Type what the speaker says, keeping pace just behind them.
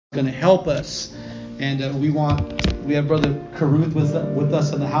going to help us. And we have Brother Caruth with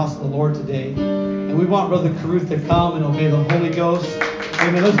us in the house of the Lord today. And we want Brother Caruth to come and obey the Holy Ghost.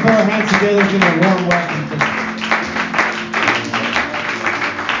 Amen. Let's put our hands together and give him a warm welcome today.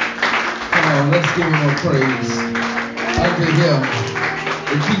 Come on, let's give him more praise unto him,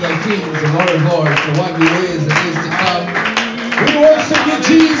 the King of Kings and Lord of Lords, the one who is and is to come. We worship you,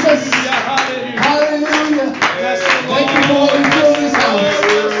 Jesus. Hallelujah. Thank you for what we do in this house.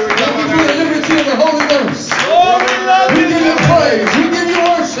 Thank you for the liberty of the Holy Ghost. We give you praise. We give you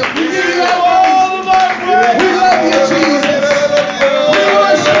worship. We give you adoration. We love you, Jesus. We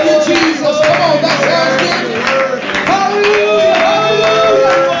worship you, Jesus. Come on, that sounds good. Hallelujah.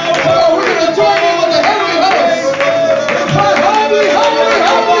 Hallelujah. Come on, we're going to join in with the heavenly host and cry, holy, holy,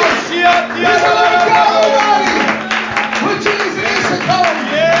 holy is the Lord God Almighty, which is and is to come.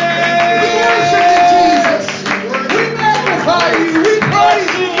 We worship you, Jesus. We magnify you. We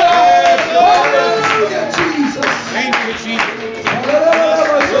praise you, God. Hallelujah, Jesus. Thank you, Jesus.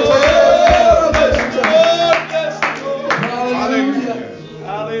 Hallelujah.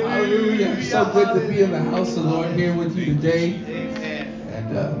 Hallelujah. So good to be in the house of the Lord here with you today.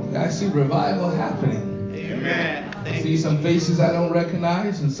 And I see revival happening. Amen. I see some faces I don't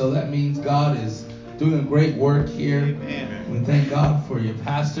recognize, and so that means God is doing a great work here. Amen. We thank God for your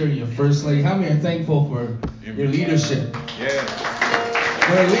pastor and your first lady. How many are thankful for your leadership? Yes.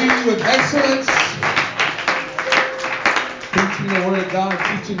 They're leading with excellence, preaching the word of God,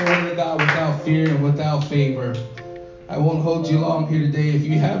 teaching the word of God without fear and without favor. I won't hold you long here today. If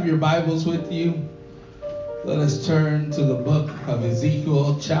you have your Bibles with you, let us turn to the book of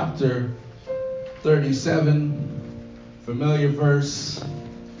Ezekiel, chapter 37, familiar verse,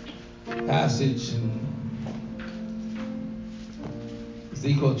 passage in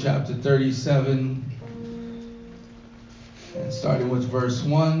Ezekiel chapter 37, and starting with verse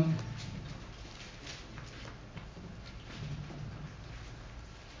 1.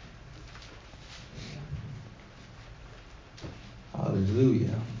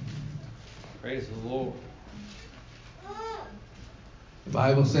 Hallelujah. Praise the Lord. The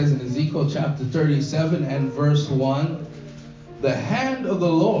Bible says in Ezekiel chapter 37 and verse 1, the hand of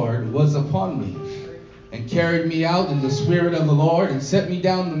the Lord was upon me, and carried me out in the spirit of the Lord, and set me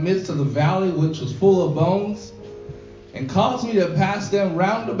down in the midst of the valley which was full of bones, and caused me to pass them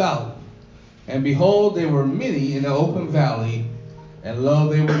round about. And behold, they were many in the open valley, and lo,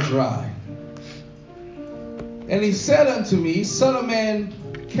 they were dry. And he said unto me, Son of man,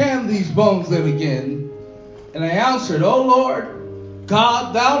 can these bones live again? And I answered, O Lord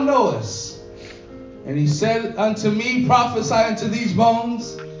God, thou knowest. And he said unto me, prophesy unto these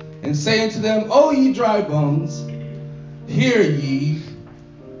bones, and say unto them, O ye dry bones, hear ye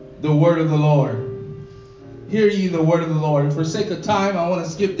the word of the Lord. Hear ye the word of the Lord. And for sake of time, I want to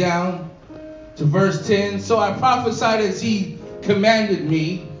skip down to verse 10. So I prophesied as he commanded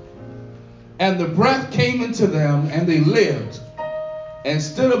me, and the breath came into them, and they lived, and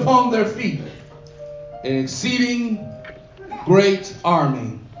stood upon their feet, an exceeding great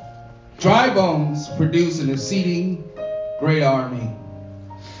army. Dry bones produce an exceeding great army.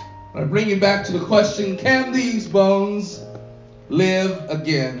 I bring you back to the question, can these bones live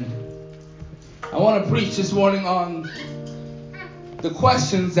again? I want to preach this morning on the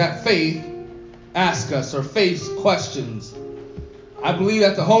questions that faith asks us, or faith questions. I believe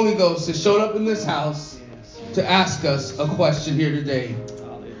that the Holy Ghost has showed up in this house to ask us a question here today.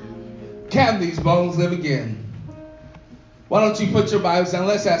 Can these bones live again? Why don't you put your Bibles down?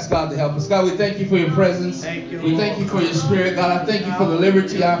 Let's ask God to help us. God, we thank you for your presence. We thank you for your spirit. God, I thank you for the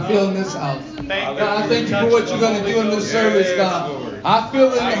liberty I feel in this house. God, I thank you for what you're going to do in this service, God. I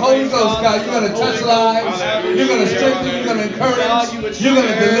feel in the Holy Ghost, God, you're going to touch lives. You're going to strengthen. You're going to encourage. You're going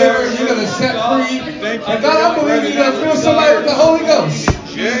to deliver. You're going to set free. And God, I believe you're going to fill somebody with the Holy Ghost.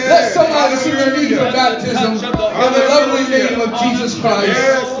 Let somebody see their need for baptism in the lovely name of Jesus Christ.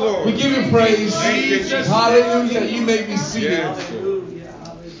 We give you praise. Hallelujah. You may be seated.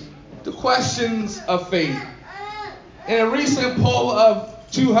 The questions of faith. In a recent poll of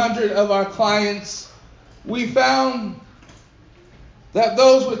 200 of our clients, we found that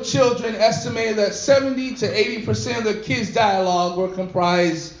those with children estimated that 70 to 80% of the kids' dialogue were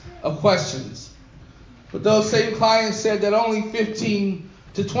comprised of questions. But those same clients said that only 15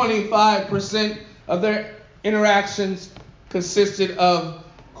 to 25% of their interactions consisted of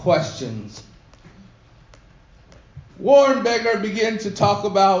questions. Warren Beggar began to talk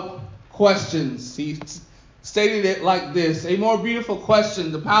about questions. He stated it like this: a more beautiful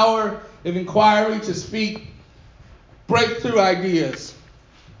question, the power of inquiry to speak breakthrough ideas.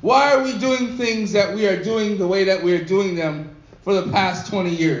 Why are we doing things that we are doing the way that we are doing them? for the past 20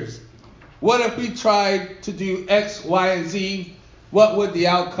 years. What if we tried to do X, Y, and Z? What would the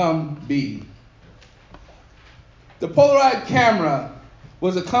outcome be? The Polaroid camera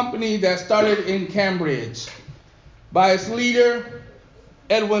was a company that started in Cambridge by its leader,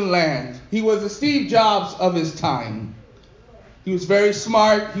 Edwin Land. He was the Steve Jobs of his time. He was very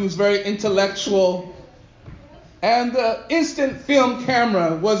smart. He was very intellectual. And the instant film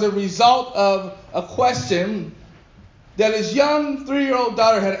camera was a result of a question that his young 3-year-old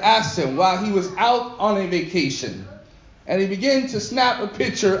daughter had asked him while he was out on a vacation. And he began to snap a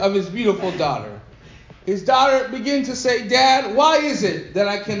picture of his beautiful daughter. His daughter began to say, "Dad, why is it that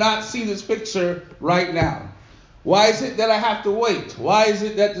I cannot see this picture right now? Why is it that I have to wait? Why is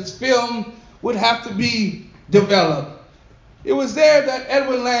it that this film would have to be developed?" It was there that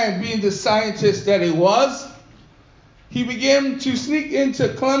Edwin Land, being the scientist that he was, he began to sneak into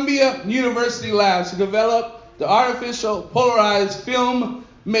Columbia University labs to develop the artificial polarized film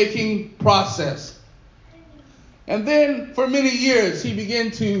making process. And then for many years he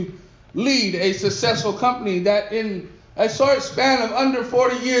began to lead a successful company that in a short span of under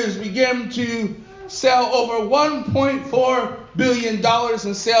 40 years began to sell over $1.4 billion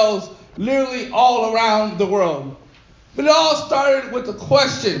in sales literally all around the world. But it all started with a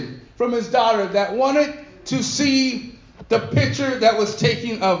question from his daughter that wanted to see the picture that was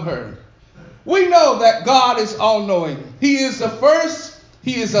taken of her. We know that God is all-knowing. He is the first,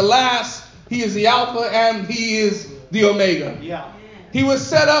 He is the last, He is the Alpha, and He is the Omega. Yeah. He was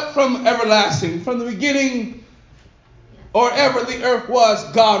set up from everlasting. From the beginning, or ever the earth was,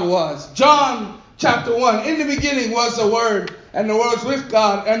 God was. John chapter 1, in the beginning was the Word, and the Word was with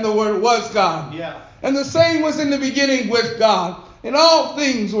God, and the Word was God. Yeah. And the same was in the beginning with God, and all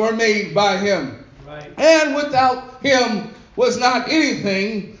things were made by Him. Right. And without Him was not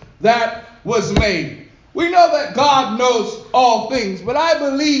anything that was made. We know that God knows all things, but I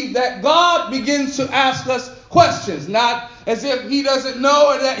believe that God begins to ask us questions, not as if He doesn't know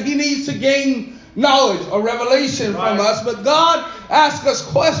or that He needs to gain knowledge or revelation from us, but God asks us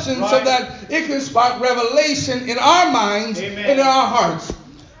questions so that it can spark revelation in our minds and in our hearts.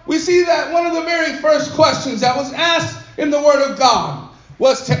 We see that one of the very first questions that was asked in the Word of God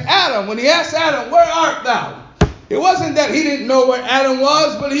was to Adam. When He asked Adam, "Where art thou?" It wasn't that he didn't know where Adam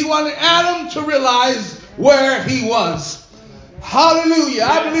was, but he wanted Adam to realize where he was. Hallelujah.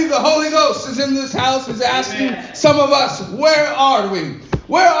 I believe the Holy Ghost is in this house, is asking some of us, where are we?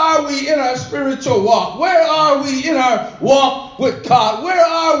 Where are we in our spiritual walk? Where are we in our walk with God? Where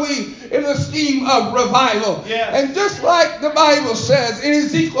are we in the scheme of revival? And just like the Bible says in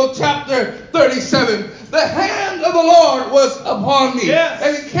Ezekiel chapter 37, the hand of the Lord was upon me,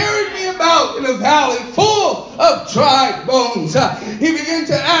 and He carried me about in a valley full of dry bones. He began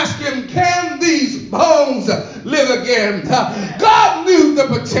to ask him, "Can these bones live again?" God knew the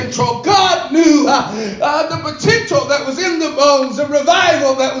potential. God knew the potential that was in the bones, the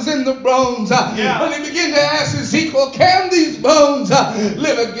revival that was in the bones. When He began to ask Ezekiel, "Can these bones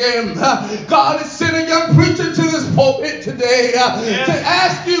live again?" God has sent a young preacher to this pulpit today to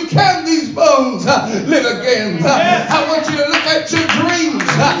ask you, can these bones live again? I want you to look at your dreams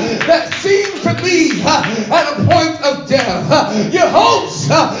that seem to be at a point of death, your hopes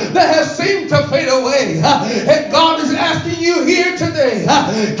that have seemed to fade away, and God is asking you here today,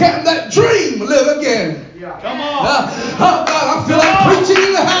 can that dream live again? Come on. Oh God, I feel like preaching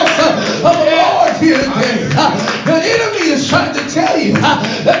in the house of the Lord here today. The enemy is trying to tell you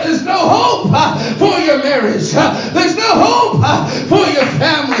that there's no hope for your marriage. There's no hope for your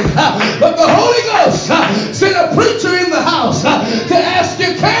family. But the Holy Ghost sent a preacher in the house to ask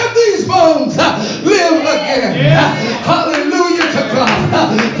you, can these bones live again? Hallelujah to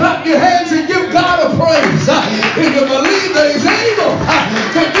God. Clap your hands and give God a praise. If you believe that He's able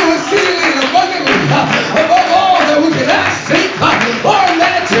to do exceedingly and abundantly above all that we can ask, think,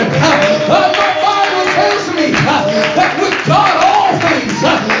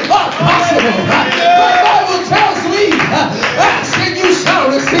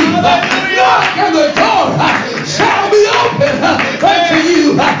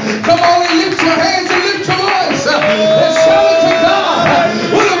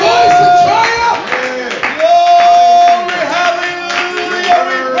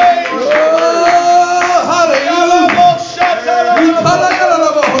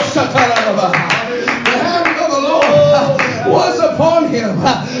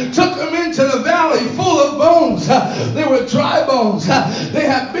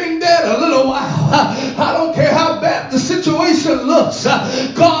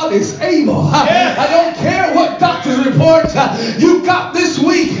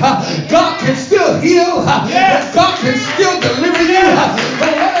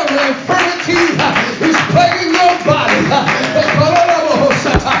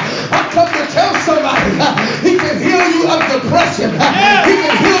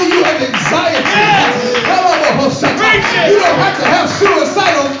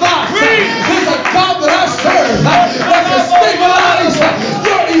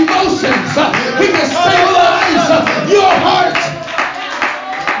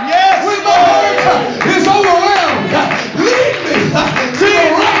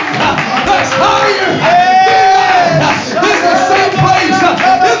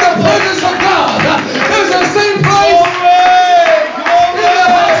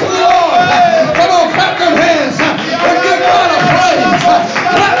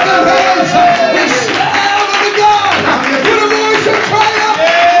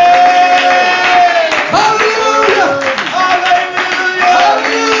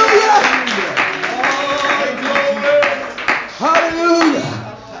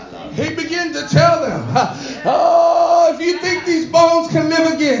 Oh, if you think these bones can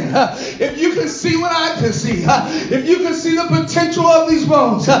live again, if you can see what I can see, if you can see the potential of these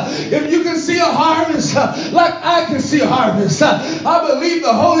bones, if you can see a harvest like I can see a harvest, I believe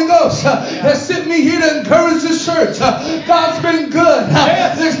the Holy Ghost has sent me here to encourage this church. God's been good.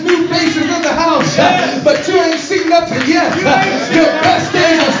 There's new faces in the house, but you ain't seen nothing yet. Your best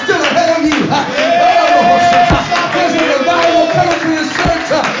days are still ahead of you. There's a revival coming to this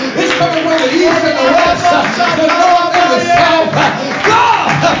church. It's coming from the east and the west, the north and the south. God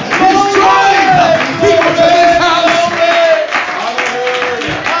is drawing people to this house.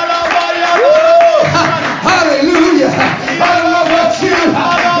 Hallelujah. I don't know about you,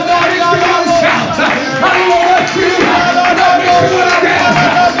 but that makes me want to shout. I don't know about you, but that makes me want to dance.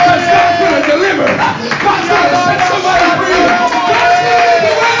 Because God's going to deliver. God's going to set somebody free. God's going to make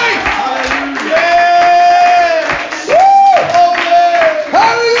a way.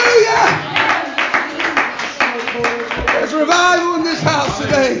 Hallelujah. There's revival in this house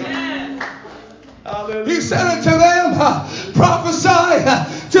today. He said unto them, prophesy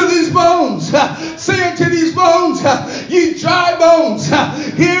to these bones, saying to these bones, ye dry bones,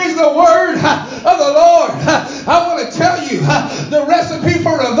 here is the word of the Lord. I want to tell you, the recipe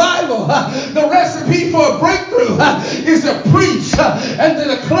for revival, the recipe for a breakthrough is to preach and to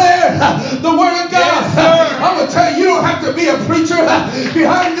declare the word of God. I'm going to tell you, you don't have to be a preacher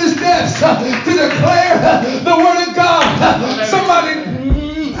behind this desk to declare the word of God. Somebody...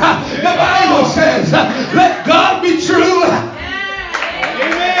 The Bible says, let God be true. Amen.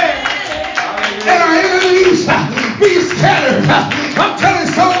 And our enemies be scattered. I'm telling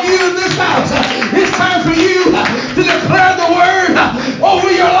some of you in this house, it's time for you to declare the word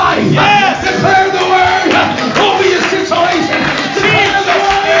over your life. Yes. Declare the word over your situation. Declare the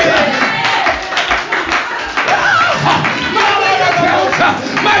word. My bank account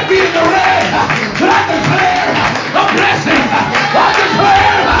might be in the red, but I declare a blessing. I declare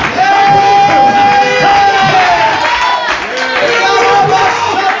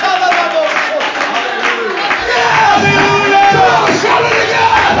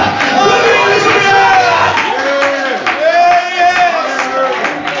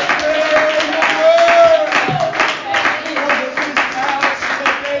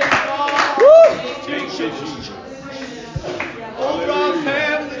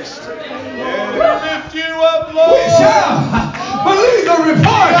believe the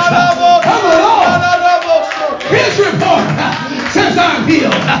report of the Lord. His report says I'm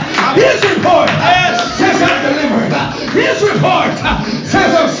healed. His report says I'm delivered. His report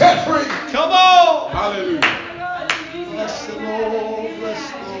says I'm set free. Come on. Hallelujah. Bless the Lord.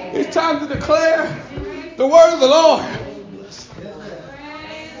 Bless the Lord. It's time to declare the word of the Lord.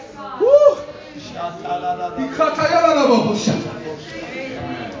 Woo.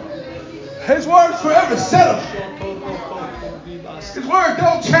 His word's forever settled. His word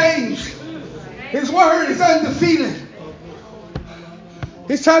don't change. His word is undefeated.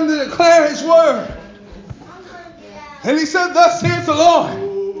 It's time to declare his word. And he said, thus saith the Lord.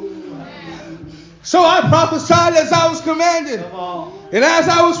 So I prophesied as I was commanded. And as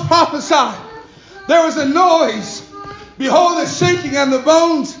I was prophesying, there was a noise. Behold, a shaking, and the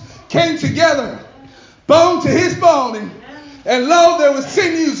bones came together, bone to his bone. And lo, there was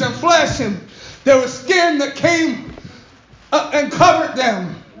sinews and flesh, and there was skin that came up and covered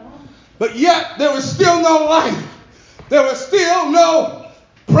them. But yet there was still no life. There was still no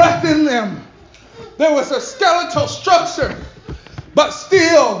breath in them. There was a skeletal structure, but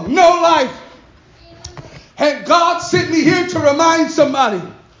still no life. And God sent me here to remind somebody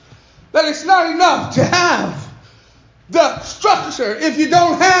that it's not enough to have the structure if you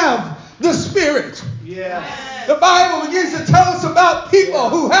don't have the spirit. Yes. The Bible begins to tell us about people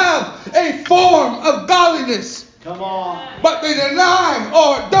who have a form of godliness. Come on. But they deny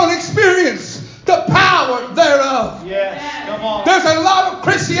or don't experience the power thereof. Yes. Come on. There's a lot of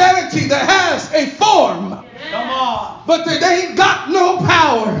Christianity that has a form. Come on. But they ain't got no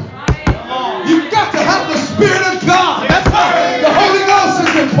power. Come on. You've got to have the Spirit of God. Yes, that's why the Holy Ghost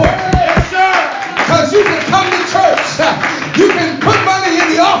is important. Yes, sir. Because you can come to church. You can put money in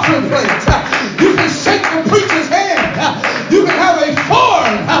the offering plate. You can shake the preacher's hand. You can have a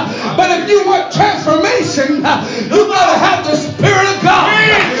form. But if you want transformation, you got to have the Spirit of God.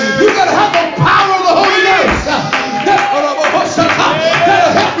 You got to have the power of the Holy Ghost.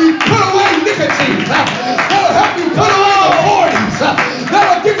 That'll help you put away nicotine. That'll help you put away the 40s.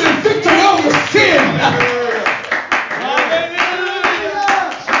 That'll give you victory over sin.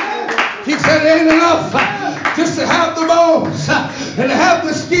 He said it ain't enough just to have the bones and to have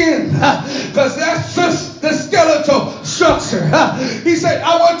the skin, because that's just the skeletal structure. He said,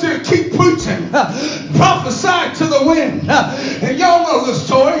 I want you to keep preaching. wind. And y'all know the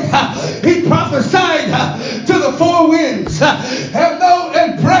story. He prophesied to the four winds.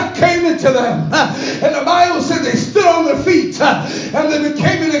 And breath came into them. And the Bible said they stood on their feet. And they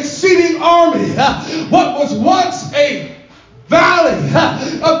became an exceeding army. What was once a valley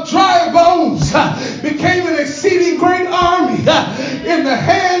of dry bones became an exceeding great army in the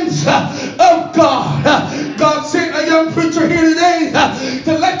hands of God. God sent a young preacher here today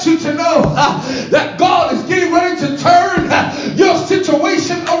to let you to know that God is getting ready to turn your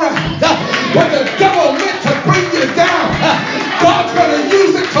situation around. What the devil meant to bring you down, God's going to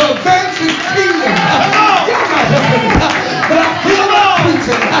use it to advance his kingdom. You're not helping me, but I feel like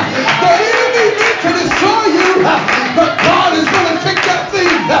preaching. The enemy meant to destroy you, but God is going to take that thing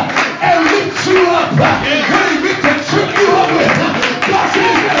and lift you up. What he meant to trip you up with, God said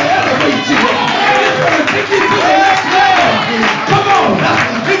he's going to elevate you. He's going to take you to the next level. Come on.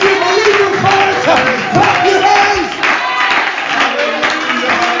 If you believe him for it, clap your hands.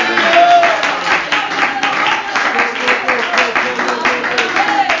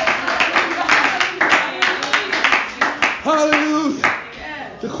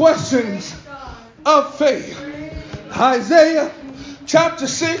 Hallelujah. The questions of faith. Isaiah chapter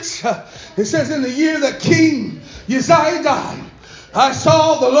 6, it says, in the year that King Uzziah died, I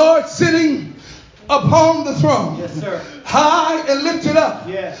saw the Lord sitting upon the throne, Yes, sir. high and lifted up,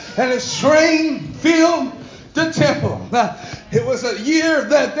 Yes. and his train filled the temple. It was a year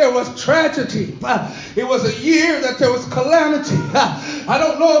that there was tragedy. It was a year that there was calamity. I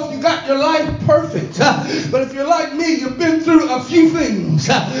don't know if you got your life perfect, but if you're like me, you've been through a few things.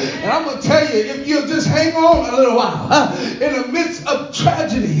 And I'm going to tell you, if you'll just hang on a little while, in the midst of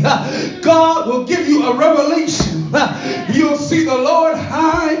tragedy, God will give you a revelation. You'll see the Lord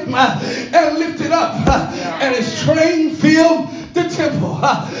high and lifted up, and his train filled the temple.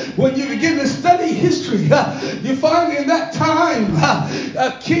 When you begin to study history, you find in that time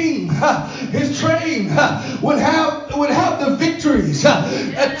a king, his train would have the victories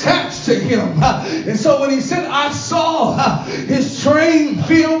attached to him. And so when he said, I saw his train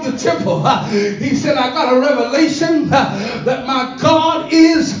fill the temple, he said, I got a revelation that my God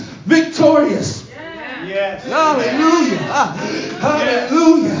is victorious. Yes. Hallelujah.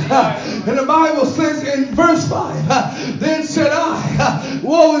 Hallelujah. And the Bible says in verse 5, then said I,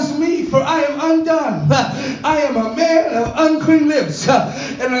 woe is me, for I am undone. I am a man of unclean lips,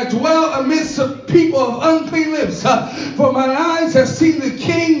 and I dwell amidst the people of unclean lips. For my eyes have seen the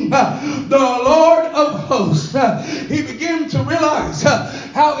King, the Lord of hosts. He began to realize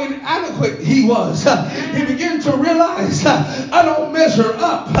how inadequate he was. He began to realize, I don't measure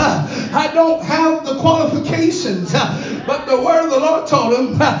up. I don't have the qualifications. But the word of the Lord told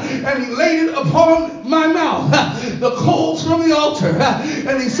him, and he laid it upon my mouth, the coals from the altar.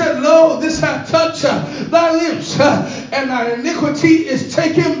 And he said, lo, this hath touched thy lips, and thy iniquity is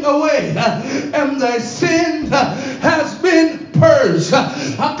taken away, and thy sin has been purged.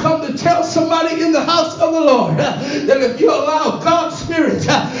 I come to tell somebody in the house of the Lord that if you allow God's Spirit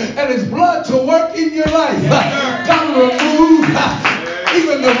and his blood to work in your life, God will remove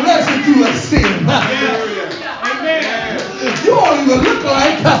even the residue of sin. Amen. You won't even look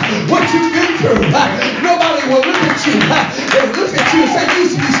like what you've been through. Nobody will look at you and say you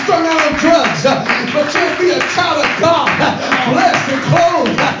used to be strung out on drugs, but you'll be a child of God, blessed and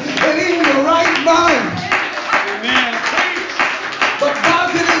clothed and in your right mind. Amen. But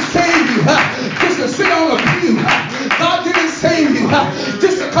God didn't save you just to sit on a pew. God didn't save you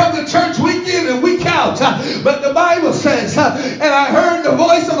just to come to church week in and week out. But the Bible says, and I heard the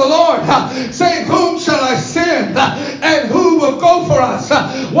voice of the Lord saying, whom shall I send? And who will go for us?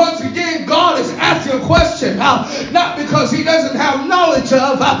 Once again, God is asking a question, not because he doesn't have knowledge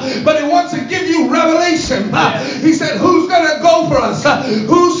of, but he wants to give you revelation. He said, who's going to go for us?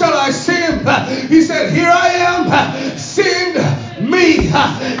 Who shall I send? He said, here I am, send me.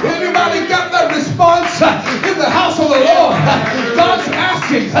 Anybody got that response in the house of the Lord? God's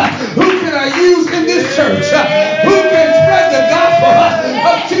asking, who can I use in this church? Who can spread the gospel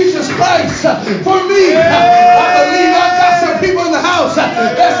of Jesus Christ for me? I believe I've got some people in the house that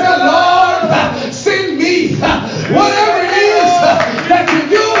said, Lord, send me. Whatever it is that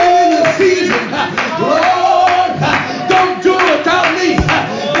you're doing in this season, Lord, don't do it without me.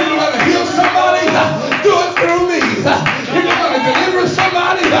 If you're going to heal somebody, do it through me. If you're going to deliver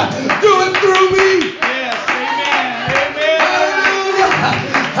somebody, do it through me. Yes. Amen. Amen. Hallelujah.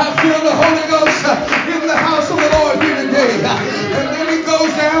 I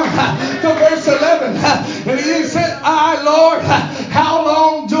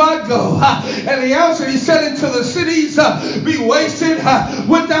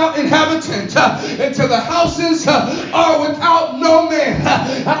the houses are without no man.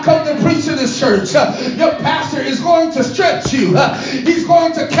 I come to preach in this church. Your pastor is going to stretch you. He's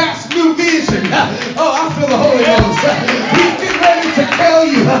going to cast new vision. Oh, I feel the Holy Ghost. He's getting ready to tell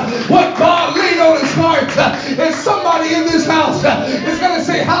you what God laid on his heart. And somebody in this house is going to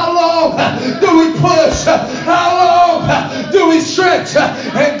say, how long do we push? How long do we stretch?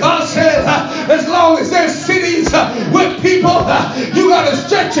 And God said, as long as there's cities with people, you got to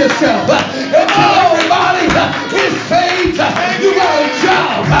stretch yourself. Until everybody is saved, you got a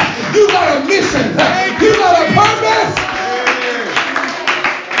job, you got a mission, you got a purpose.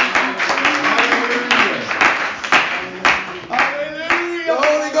 The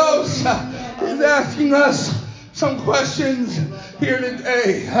Holy Ghost is asking us some questions here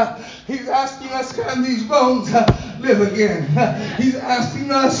today. He's asking us, can these bones live again? He's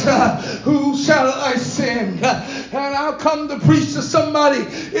asking us, who shall I send? And I'll come to preach to somebody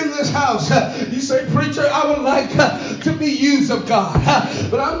in this house. You say, preacher, I would like to be used of God,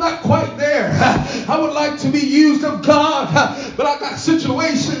 but I'm not quite there. I would like to be used of God, but I got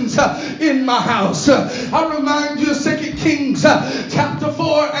situations in my house. I remind you of 2 Kings chapter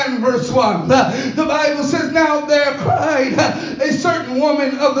 4 and verse 1. The Bible says, now there cried a certain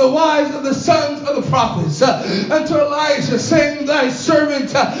woman of the wives of the sons of the prophets unto Elijah, saying, thy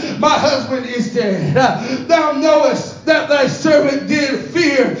servant, my husband, is dead. Thou knowest that thy servant did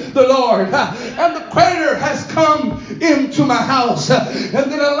fear the Lord, and the creditor has come into my house.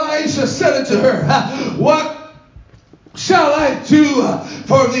 And then Elijah said unto her, what shall I do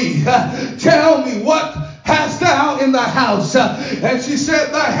for thee? Tell me, what hast thou in the house? And she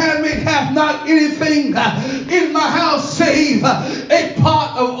said, thy handmaid hath not anything in my house save a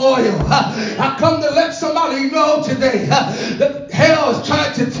pot of oil. I come to let somebody know today that hell is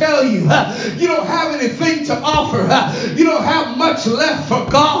trying to tell you you don't have anything to offer. You don't have much left for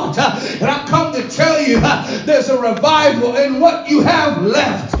God. And I come to tell you there's a revival in what you have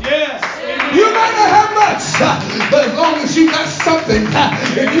left. Yes. You might not have much, but as long as you got something,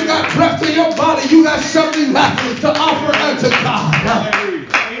 if you got breath in your body, you got something to offer unto God.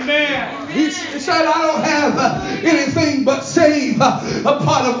 Amen. He said, I don't have anything but save a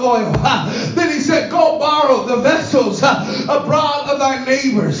pot of oil. Then he said, go borrow the vessels abroad of thy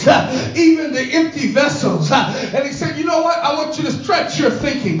neighbors, even the empty vessels. And he said, you know what? I want you to stretch your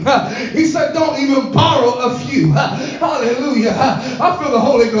thinking. He said, don't even borrow a few. Hallelujah. I feel the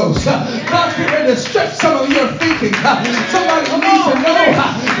Holy Ghost. God's getting ready to stretch some of your thinking. Somebody needs to know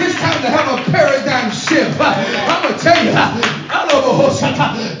it's time to have a paradigm shift. I'm going to tell you,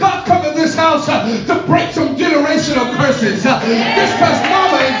 God come in this house to break some generational curses. Just because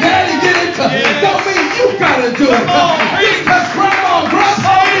mama and daddy did it, don't mean you got to do it. Just because grandma and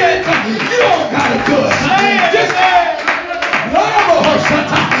grandpa did it, you don't got to do it. Just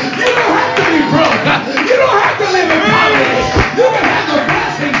you don't have to be broke. You don't have to live in poverty. You can have the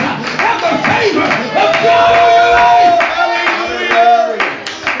blessings and the favor of God on your life.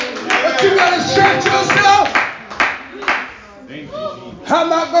 But you got to stretch yourself. I'm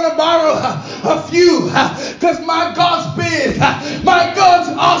not going to borrow a few because my God's big. My God's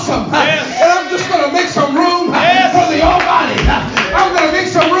awesome. And I'm just going to make some room for the Almighty. I'm going to make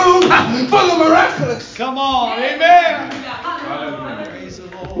some room for the miraculous. Come on. Amen.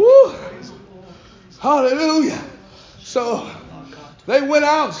 Woo. Hallelujah. So they went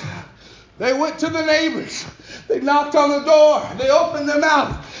out. They went to the neighbors. They knocked on the door. They opened their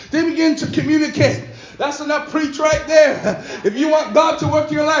mouth. They began to communicate. That's enough preach right there. If you want God to work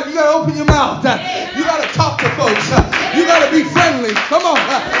in your life, you got to open your mouth. You got to talk to folks. You got to be friendly. Come on.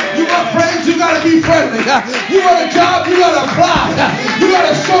 You want friends, you got to be friendly. You want a job, you got to apply. You got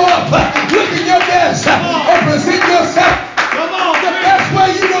to show up, look at your best, and present yourself. Come on. The best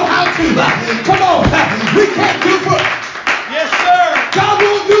way you know how to. Come on. We can't do for... Yes, sir. God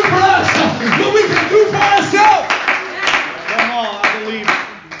won't do for us what we can do for ourselves. Come on. I believe it.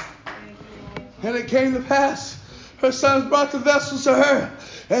 And it came to pass, her sons brought the vessels to her,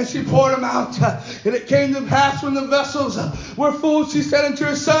 and she poured them out. And it came to pass when the vessels were full, she said unto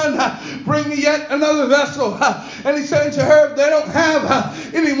her son, bring me yet another vessel. And he said unto her, they don't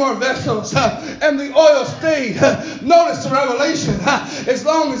have any more vessels. And the oil stayed. Notice the revelation. As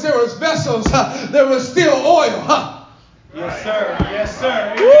long as there was vessels, there was still oil. Yes, sir. Yes,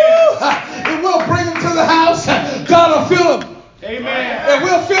 sir. Woo! It will bring them to the house. God will fill them. Amen. And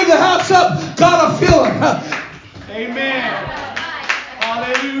we'll fill the house up. God will fill them. Amen.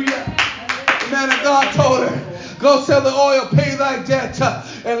 Hallelujah. The man of God told her, go sell the oil, pay thy debt,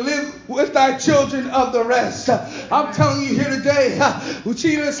 and live with thy children of the rest. I'm telling you here today,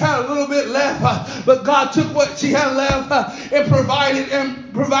 she just had a little bit left, but God took what she had left and provided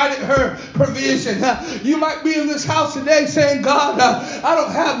her provision. You might be in this house today saying, God, I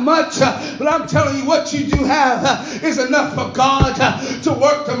don't have much, but I'm telling you what you do have is enough for God to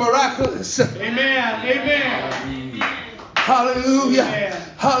work the miraculous. Amen. Amen. Hallelujah. Amen.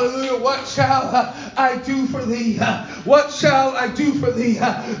 Hallelujah. What shall I do for thee? What shall I do for thee?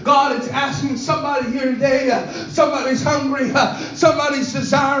 God is asking somebody here today. Somebody's hungry. Somebody's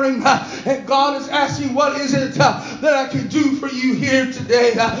desiring. And God is asking, what is it that I can do for you here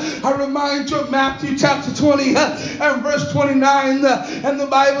today? I remind you of Matthew chapter 20 and verse 29. And the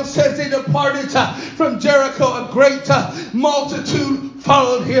Bible says they departed from Jericho. A great multitude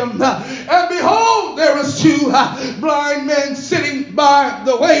followed him. And behold, there was two blind men sitting by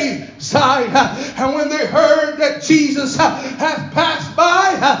the wayside. And when they heard that Jesus had passed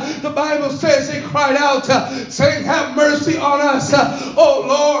by, the Bible says they cried out, saying, have mercy on us, O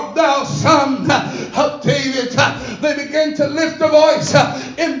Lord, thou son of David. They began to lift a voice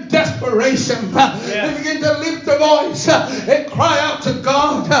in desperation. They began to lift a voice and cry out to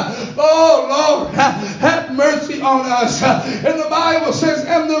God, oh Lord, have mercy on us. And the Bible says,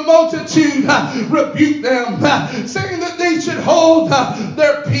 and the multitude rebuked them, saying that they should hold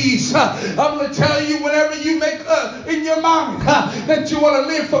their peace. I'm going to tell you, whenever you make in your mind that you want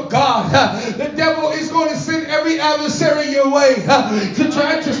to live for God, the devil is going to send every adversary your way to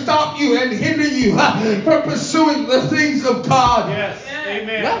try to stop you and hinder you from pursuing the things of God. Yes.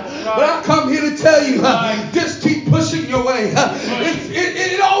 Amen. But I come here to tell you, just keep pushing your way.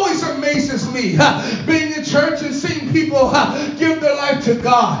 It always amazes me being in church and seeing people give their life to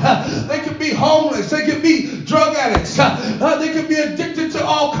God. They could be homeless. They could be drug addicts. They could be addicted to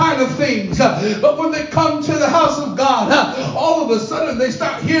all kinds of things. But when they come to the house of God, all of a sudden they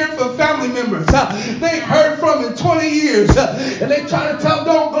start hearing from family members they ain't heard from in 20 years. And they try to tell,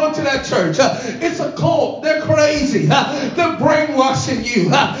 don't go to that church. It's a cult. They're crazy. They're brainwashing you.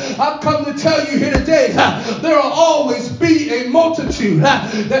 I've come to tell you here today, there will always be a multitude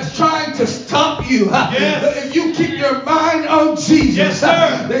that's trying to stop you. Yes. But if you keep your mind on Jesus,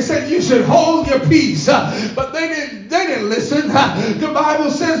 yes, they said you should hold your peace. But they didn't listen. The Bible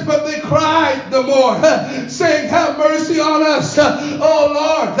says, but they cried the more, saying, have mercy on us, oh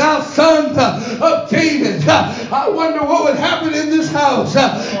Lord, thou son of David. I wonder what would happen in this house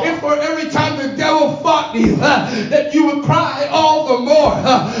if for every time the devil fought you, that you would cry all the more.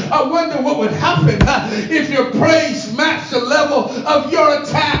 I wonder what would happen if your praise matched the level of your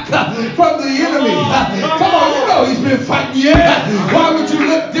attack from the enemy. Come on, you know he's been fighting you. Why would you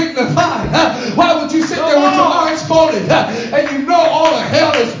look dignified? Why would you sit there with your arms folded and you know all the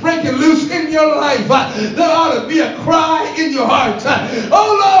hell is breaking loose in your life? There ought to be a cry in your heart.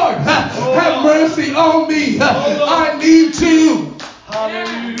 Oh Lord, have mercy on me. I need you.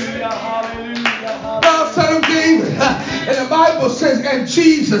 Hallelujah. Hallelujah. Thou son of David. And the Bible says, and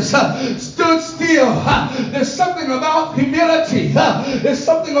Jesus stood still. There's something about humility. There's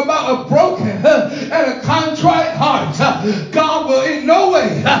something about a broken and a contrite heart. God will in no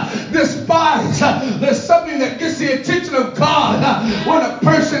way despise. There's something that gets the attention of God when a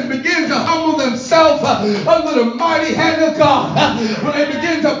person begins to humble themselves under the mighty hand of God. When they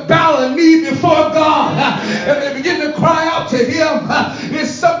begin to bow a knee before God and they begin to cry out to Him. It's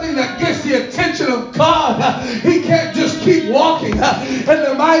something that gets the attention of God. He can't just keep walking. And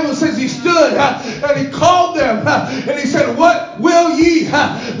the Bible says he stood and he called them and he said, what will ye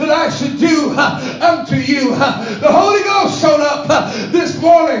that I should do unto you? The Holy Ghost showed up this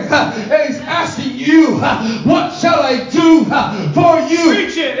morning and he's asking you, what shall I do for you?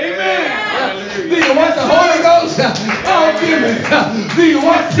 Preach it. Amen. Do you want the Holy Ghost? I'll give it. Do you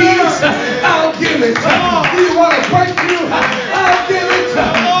want peace? I'll give it. Do you want a breakthrough? I'll give it.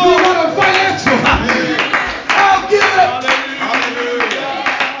 Do you want a financial? I'll give it.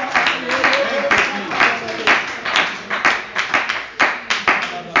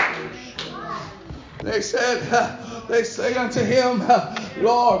 They say unto him,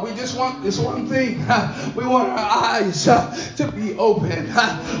 Lord, we just want this one thing. We want our eyes to be open.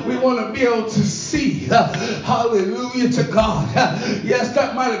 We want to be able to see. Hallelujah to God. Yes,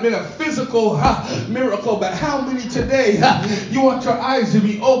 that might have been a physical miracle, but how many today you want your eyes to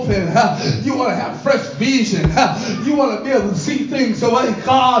be open? You want to have fresh vision. You want to be able to see things the way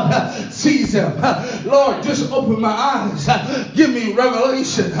God sees them. Lord, just open my eyes. Give me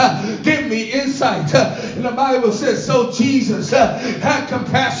revelation. Give me insight. And the Bible says, so Jesus had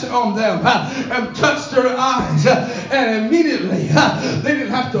compassion on them and touched their eyes. And immediately, they didn't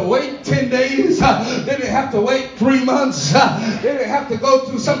have to wait 10 days. They didn't have to wait 3 months. They didn't have to go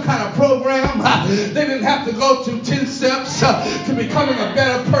through some kind of program. They didn't have to go through 10 steps to becoming a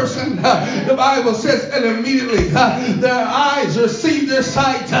better person, the Bible says, and immediately their eyes received their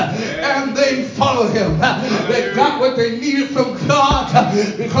sight and they followed him. They got what they needed from God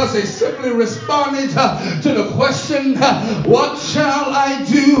because they simply responded to the question, what shall I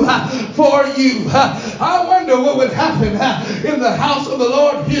do for you? I wonder what would happen in the house of the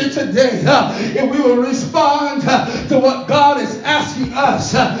Lord here today if we would respond to what God is asking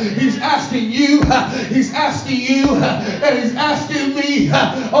us. He's asking you, he's asking you, and he's asking me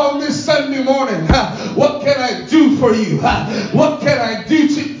on this Sunday morning, what can I do for you? What can I do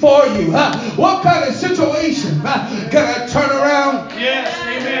for you? What kind of situation can I turn around? Yes,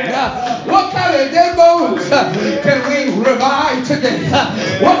 amen. What kind of dead bones can we revive today?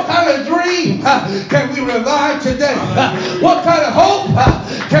 What kind of dream can we revive today? What kind of hope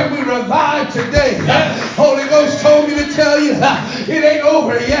can we revive today? Holy Ghost told me to tell you it ain't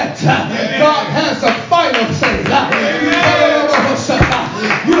over yet. God has the final say.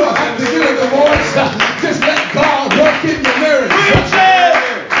 You don't have to get a divorce. Just let God work in your marriage.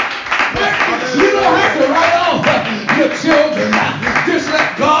 You don't have to write off your children. Just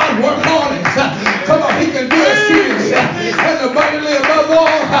let God work on it. Come on, he can do exceedingly and abundantly above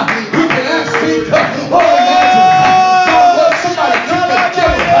all. He can ask, think, or imagine. God wants somebody to kick the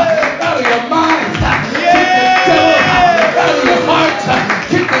devil out of your mind. Kick the devil out of your heart.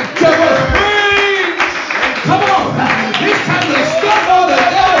 Kick the devil. Come on. It's time to stop all the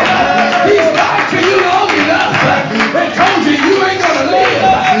devil. He's lied to you long enough. They told you you ain't going to live.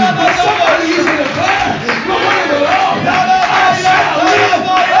 But somebody needs to declare the word of the Lord. I shall live.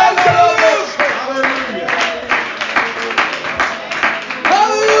 I shall live.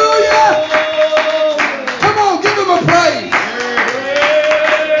 Hallelujah. Come on, give him a praise.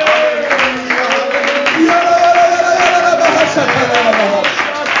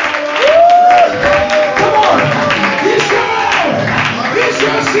 Come on. It's your hour. It's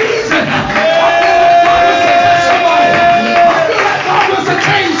your season. I feel like God wants to touch somebody. I feel like God wants to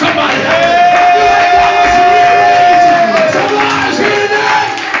change somebody. I feel like God wants to rearrange some lives here today.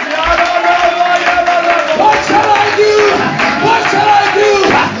 What shall I do? What shall I do?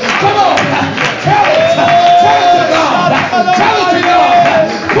 Come on. Tell it. Tell it to God. Tell it to God.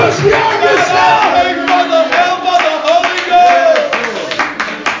 Push beyond yourself. For the help of the Holy Ghost.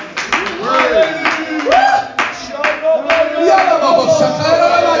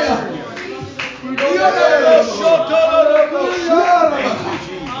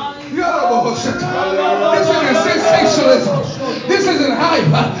 This isn't sensationalism. This isn't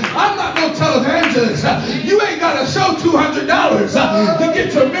hype. I'm not no televangelist. You ain't got to show $200 to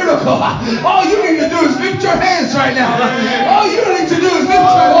get your miracle. All you need to do is lift your hands right now. All you need to do is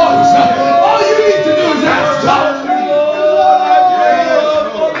lift your voice. All you need to do is ask God.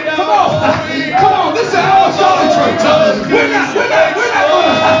 Come on. Come on. This is Apostolic Church. We're not going to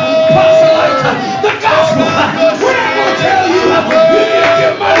proselyte the gospel. We're not going to tell you you need to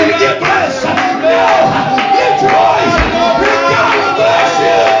give money to get blessed. No. Lift your voice and God will bless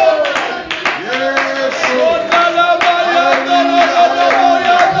you.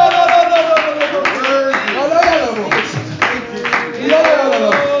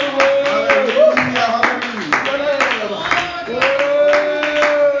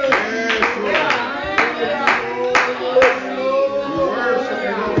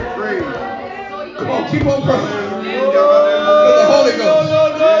 Come on, keep on praying. With the Holy Ghost.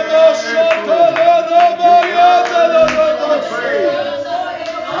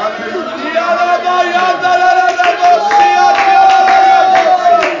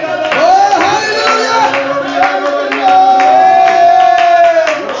 Oh, hallelujah.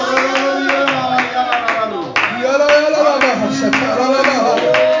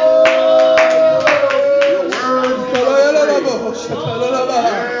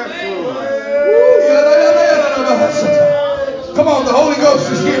 Come on, the Holy Ghost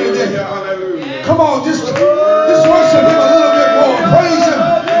is here today. Come on, just worship him a little bit more. Praise him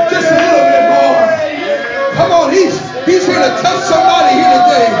just a little bit more. Come on, he's here to touch somebody here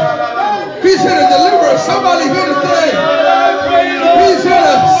today. He's here to deliver somebody here today. He's here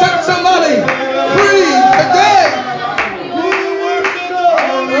to set somebody free today.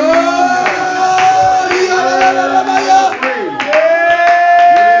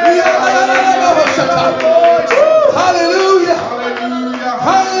 Hallelujah.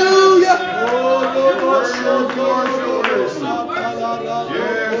 Hallelujah.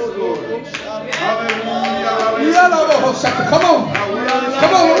 Come on.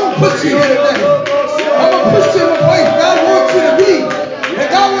 Come on, I'm going to push you here today. I'm going to push you in the place God wants you to be. And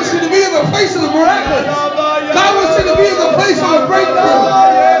God wants you to be in the place of the miraculous. God wants you to be in the place of the breakthrough.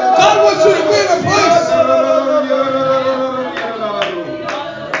 God wants you to be in the place.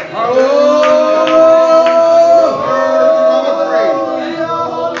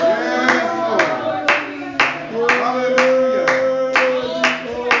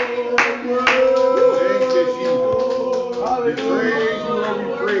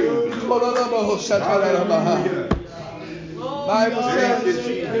 Bible says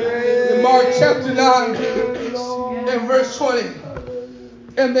in Mark chapter 9 and verse 20,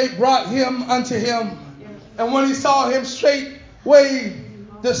 and they brought him unto him, and when he saw him, straightway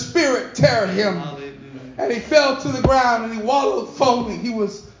the spirit tear him, and he fell to the ground, and he wallowed foaming. He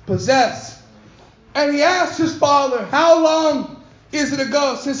was possessed. And he asked his father, how long is it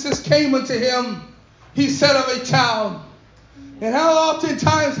ago since this came unto him? He said, of a child. And how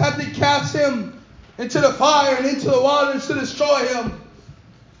oftentimes hath he cast him into the fire and into the waters to destroy him?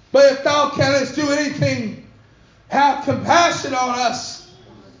 But if thou canst do anything, have compassion on us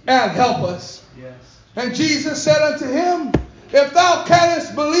and help us. Yes. And Jesus said unto him, if thou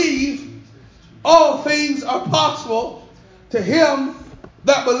canst believe, all things are possible to him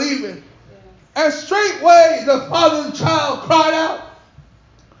that believeth. And straightway the father of the child cried out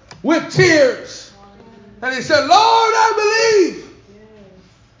with tears. And he said, Lord, I believe,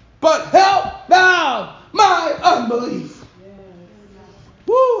 but help thou my unbelief.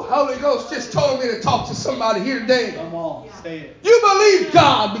 Woo, Holy Ghost just told me to talk to somebody here today. Come on, say it. You believe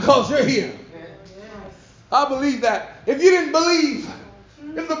God because you're here. I believe that. If you didn't believe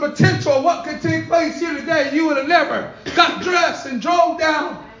in the potential of what could take place here today, you would have never got dressed and drove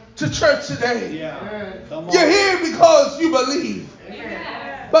down to church today. Yeah. You're here because you believe.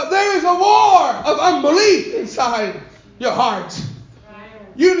 But there is a war of unbelief inside your heart.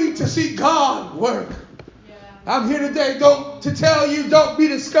 You need to see God work. I'm here today to tell you, don't be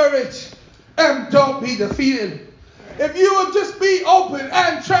discouraged and don't be defeated. If you would just be open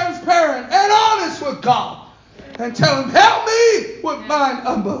and transparent and honest with God and tell him, help me with mine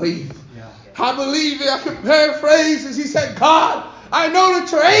unbelief. I believe I can paraphrase as he said, God, I know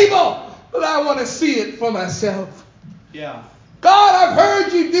that you're able, but I want to see it for myself. Yeah. God, I've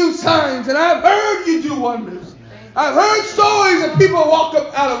heard you do signs and I've heard you do wonders. I've heard stories of people walk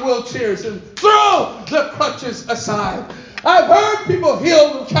up out of wheelchairs and throw the crutches aside. I've heard people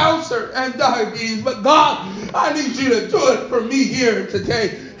healed of cancer and diabetes, but God, I need you to do it for me here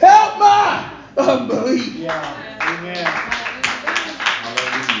today. Help my unbelief. Yeah. Amen.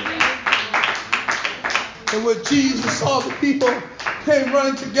 And when Jesus saw the people came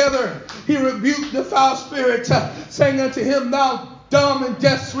running together, he rebuked the foul spirit, saying unto him, thou dumb and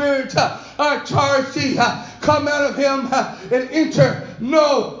deaf spirit, I charge thee, come out of him and enter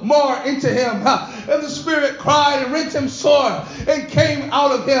no more into him. And the spirit cried and rent him sore and came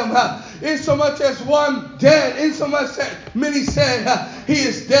out of him, insomuch as one dead, insomuch that many said he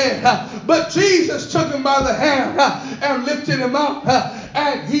is dead. But Jesus took him by the hand and lifted him up,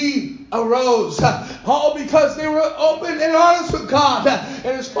 and he arose. All because they were open and honest with God.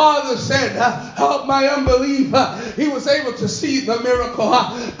 And his father said, help my unbelief. He was able to see the miracle.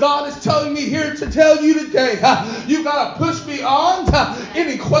 God is telling me here to tell you today, you got to push beyond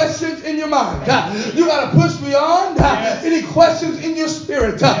any questions in your mind. You got to push beyond any questions in your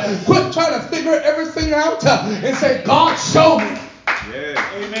spirit. Quit trying to figure everything out and say, God, show me.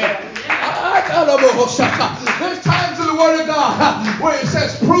 Amen. There's times in the Word of God where it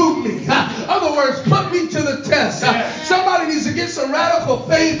says, prove me. Other words, put me to the test. Somebody needs to get some radical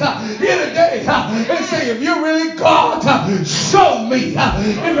faith here today and say, if you're really God, show me.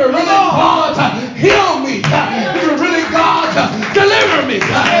 If you're really God, heal me. If you're really God, deliver me.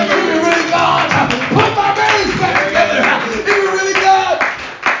 If you're really God, put my marriage back together. If you're really God,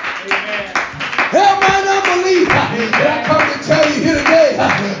 help my unbelief. And I come to tell you here today,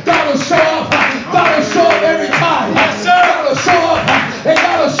 God will show up. God will show up every time. God will show up. And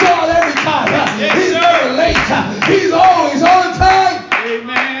God will show out every time. He's never late. He's always on time.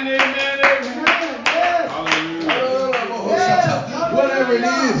 Amen. Whatever it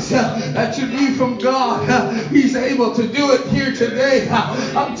is that you need from God, he's able to do it here today.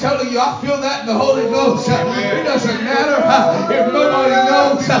 I'm telling you, I feel that in the Holy Ghost. It doesn't matter if nobody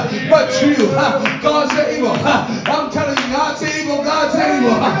knows but you. God's able. I'm telling you, God's able. God's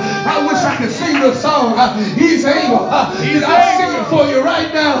able. I wish I could sing the song. He's able. And I'll sing it for you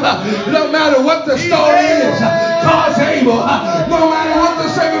right now. No matter what the story is, God's able. No matter what the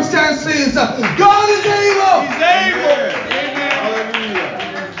circumstance is, God is able.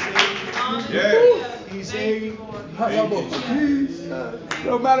 He's able. He's able.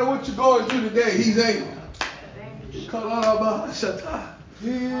 No matter what you're going through today, he's able.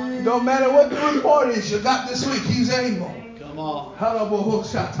 No matter what the report is you got this week, he's able. Come on.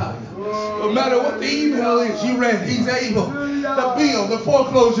 No matter what the email is you read, he's able. The bill, the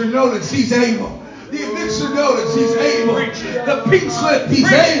foreclosure notice, he's able. The eviction notice, he's able. The pink slip,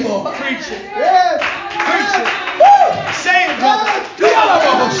 he's able. Preach it. Yes. Preach it. Woo. Say it, brother.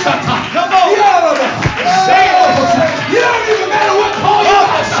 Come on. Say it. You don't even matter what call you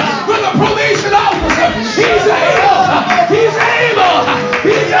got. When the probation officer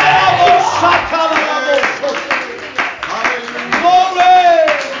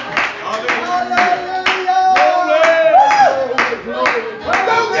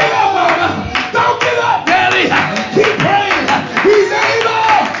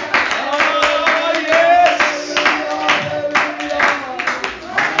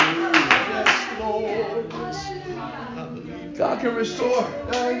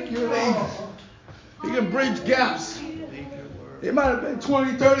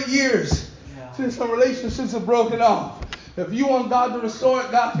 20, 30 years since some relationships have broken off. If you want God to restore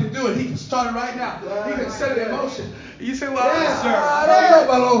it, God can do it. He can start it right now. He can set it in motion. You say, well, I don't know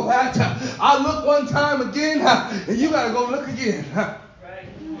about all that. I look one time again, and you got to go look again.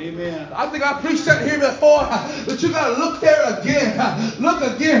 Amen. I think I preached that here before, but you got to look there again. Look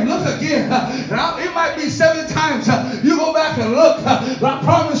again. Look again. And it might be 7 times. You go back and look. But I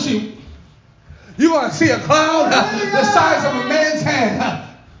promise you, you're going to see a cloud the size of a man's hand.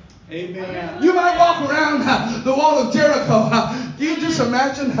 Amen. You might walk around the wall of Jericho. Can you just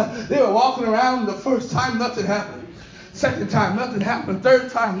imagine? They were walking around the first time, nothing happened. Second time, nothing happened.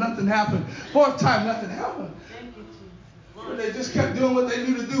 Third time, nothing happened. Fourth time, nothing happened. They just kept doing what they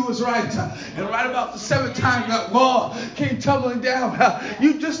knew to do was right. And right about the 7th time, that wall came tumbling down.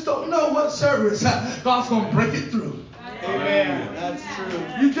 You just don't know what service God's going to break it through. Amen. That's true.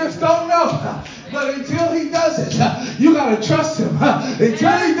 You just don't know. But until he does it, you got to trust him.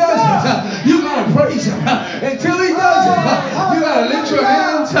 Until he does it, you got to praise him. Until he does it, you got to lift your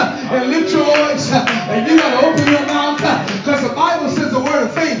hands and lift your voice. And you got to open your mouth. Because the Bible says the word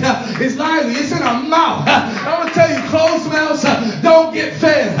of faith is lively. It's in our mouth. I'm going to tell you, closed mouths don't get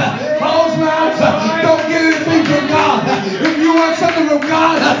fed. Closed mouths don't get anything from God. If you want something from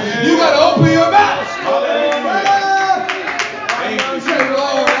God, you got to open your mouth. Say,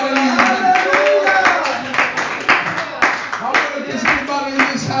 Lord, anybody in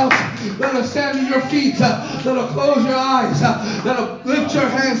this house that'll stand to your feet, that'll close your eyes, that'll lift your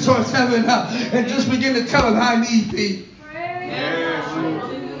hands towards heaven and just begin to tell him, I need thee.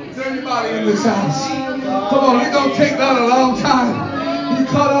 Is there anybody in this house? Come on, it don't take that a long time.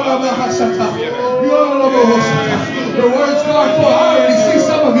 The word's gone for. I already see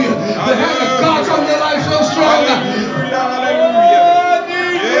some of you. The hand of God's on your life so strong. Come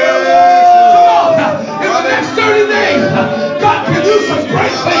on, in the next 30 days, God can do some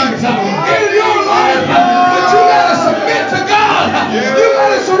great things in your life, but you gotta submit to God. You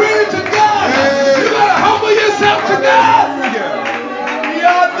gotta surrender to God. You gotta humble yourself to God.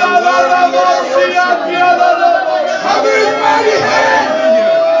 Under his mighty hand,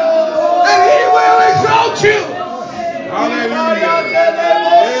 and he will exalt you. Hallelujah.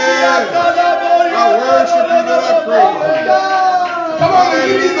 Yes. I worship you, Lord. I praise you. Come on, if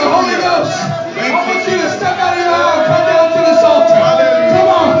you need the Holy Ghost, I want you to step out of your aisle and come down to this altar.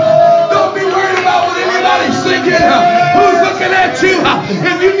 Come on. Don't be worried about what anybody's thinking. Who's looking at you?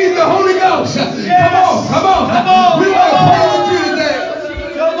 If you need the Holy Ghost, come on, come on. We want to pray with you today.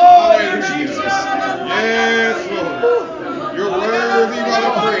 Come on, Jesus. Yes, Lord. You're worthy, Lord.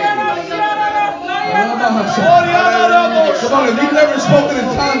 I praise you. Come on, if you've never spoken in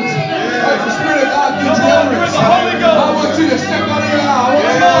tongues, as the Spirit of God gives you utterance, I want you to step out of your aisle. I want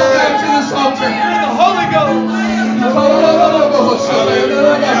you to come down to this altar. The Holy Ghost. Come on,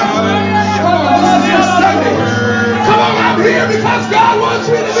 this is your Sunday. Come on, I'm here because God wants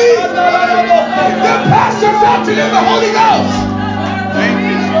me to be. The pastor felt it in the Holy Ghost. Thank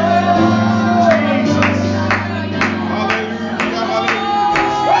you, Jesus. Hallelujah, hallelujah.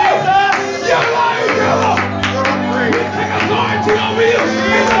 You're lying, devil. Lord, I praise We you. take authority over you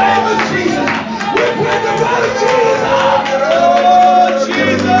in the name of Jesus. We pray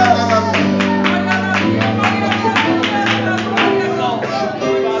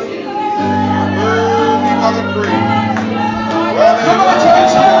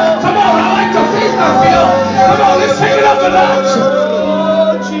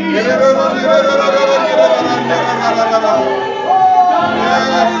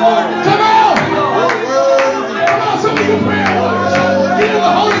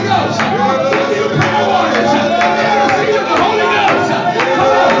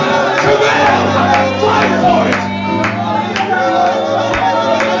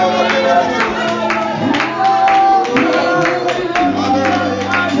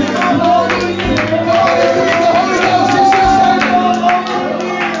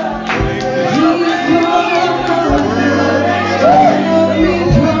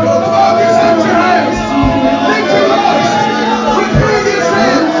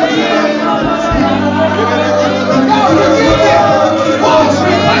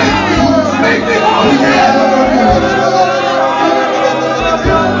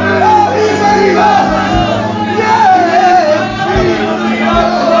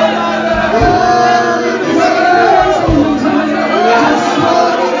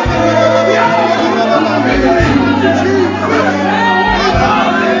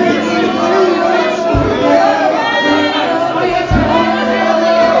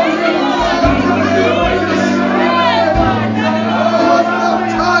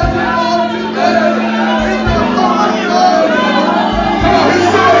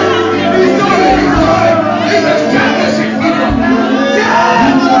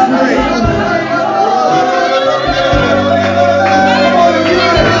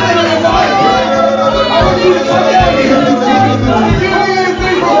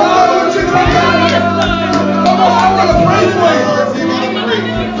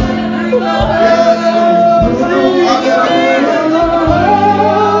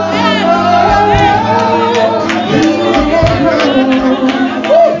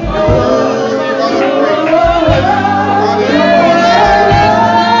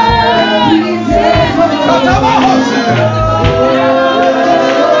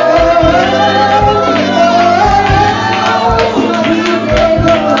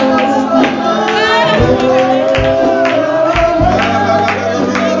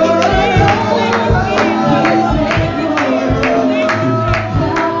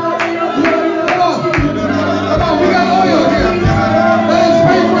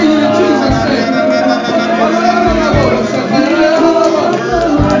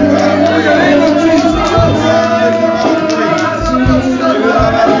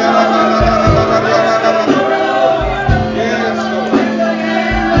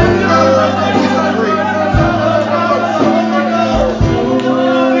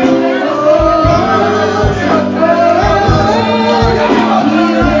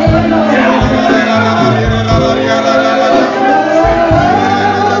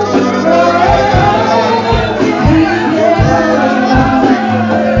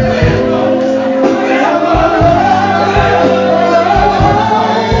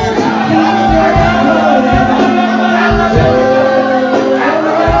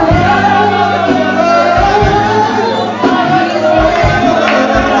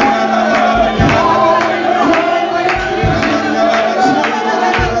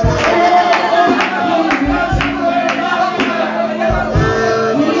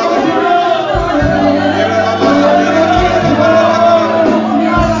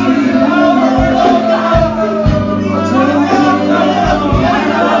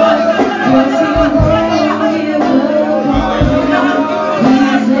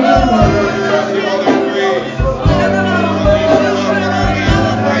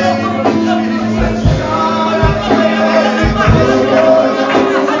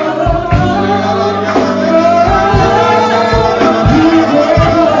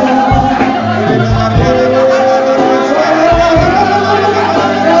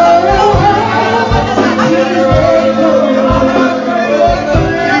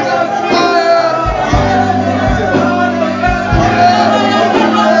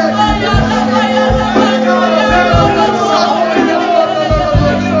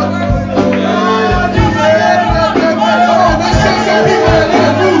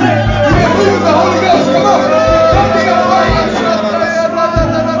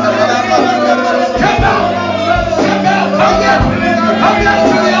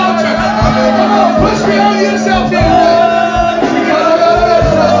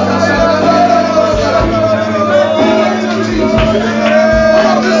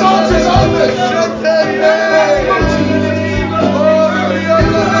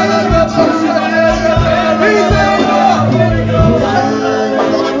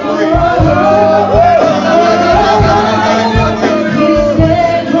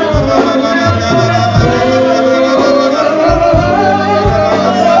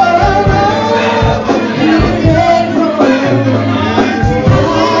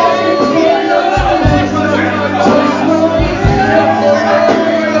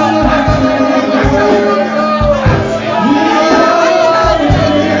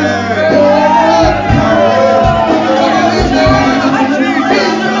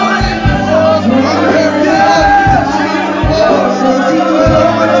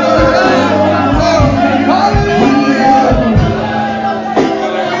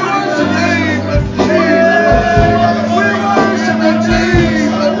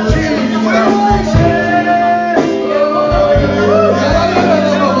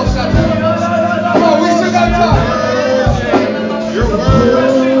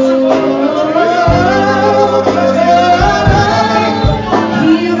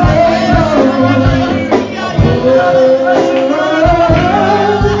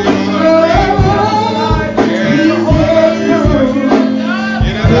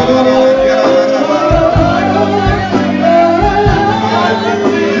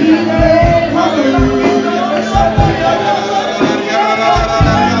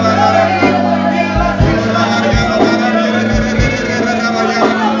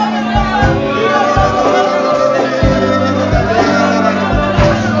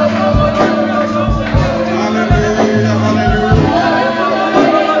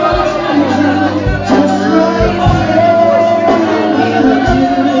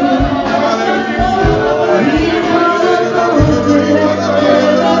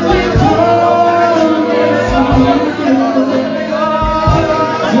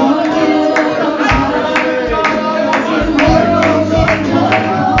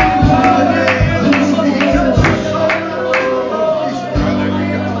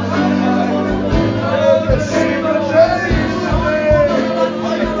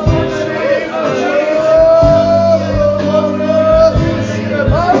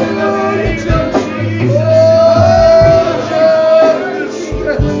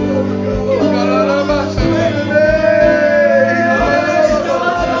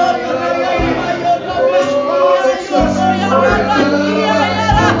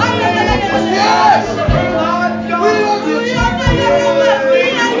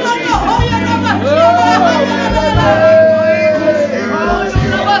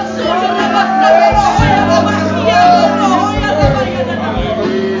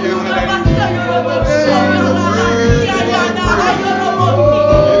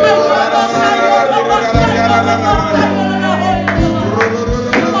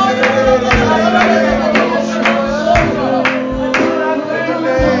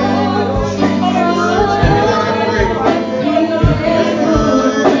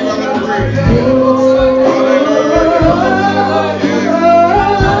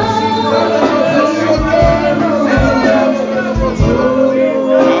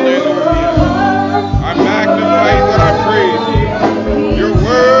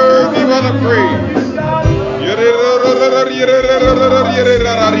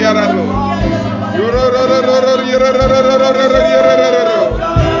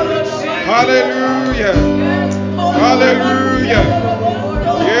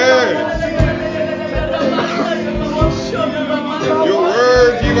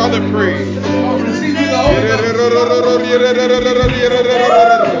the praise. Come on, receive the Holy Ghost.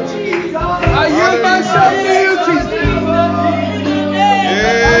 I yield myself to you, Jesus.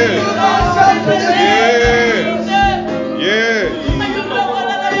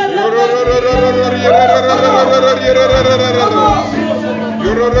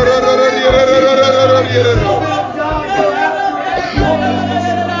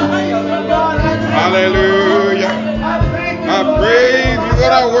 Hallelujah. I praise you,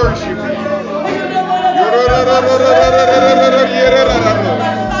 Lord. I worship you.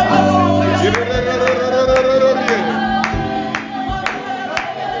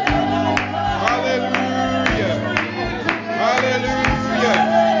 Hallelujah.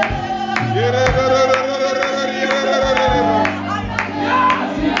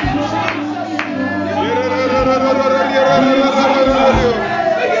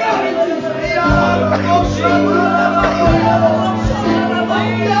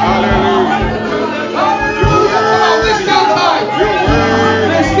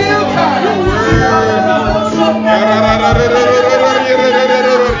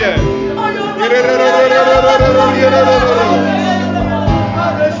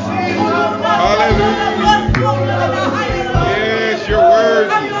 Hallelujah. Yes, you're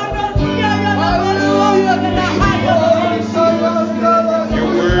worthy.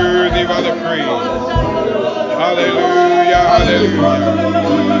 You're worthy by the praise. Hallelujah, hallelujah.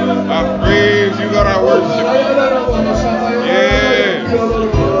 I praise you, Lord, I worship you. Yes,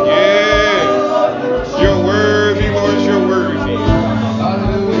 yes. You're worthy, Lord, you're worthy.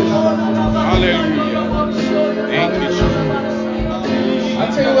 Hallelujah. Thank you, Jesus. I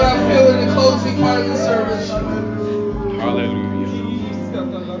tell you what I feel in the closing part of the service. Hallelujah.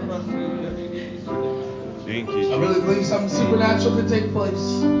 Thank you, I Jesus. really believe something supernatural could take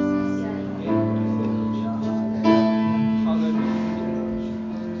place.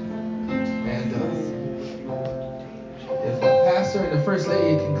 And if the pastor and the first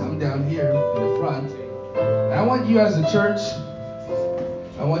lady can come down here in the front, and I want you as a church,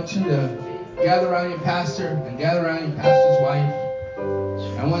 I want you to gather around your pastor and gather around your pastor's wife.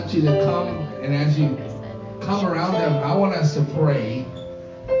 I want you to come, and as you come around them, I want us to pray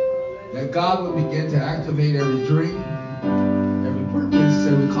that God would begin to activate every dream, every purpose,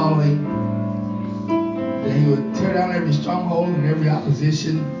 every calling, that He would tear down every stronghold and every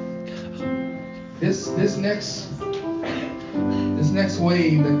opposition. This next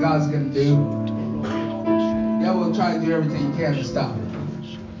wave that God's going to do, the devil will try to do everything he can to stop it.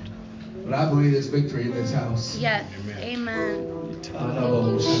 But I believe there's victory in this house. Yes. Amen. Thank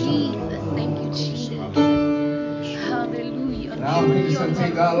you, Jesus. Thank you, Jesus. Hallelujah. And I don't think it's going to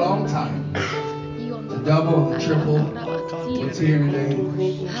take God a long time to double and triple what's here today.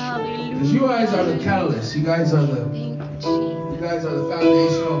 Because you guys are the catalysts. You guys are the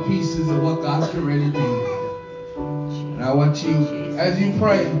foundational pieces of what God's getting ready to do. And I want you, as you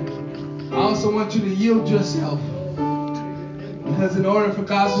pray, I also want you to yield yourself. Because in order for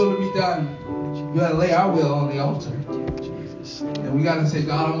God's will to be done, you got to lay our will on the altar. And we got to say,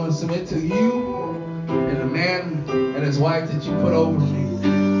 God, I'm going to submit to you and the man and his wife that you put over me.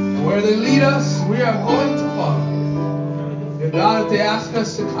 And where they lead us, we are going to follow. And God, if they ask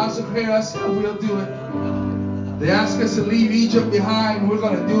us to consecrate ourselves, we'll do it. They ask us to leave Egypt behind, we're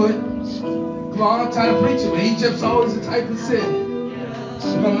going to do it. Come on, I'm tired of preaching, but Egypt's always a type of sin.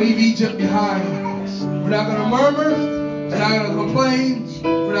 We're going to leave Egypt behind. We're not going to murmur. We're not going to complain.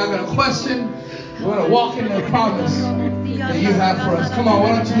 We're not going to question. We're going to walk in the promise that you have for us. Come on,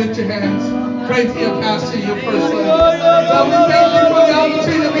 why don't you lift your hands? Pray for your pastor, your first lady. God, we thank you for the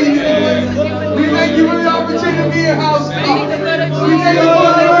opportunity to be here. We thank you for the opportunity to be in your house, God. We thank you for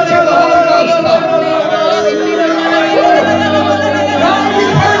the liberty of the Holy Ghost, God.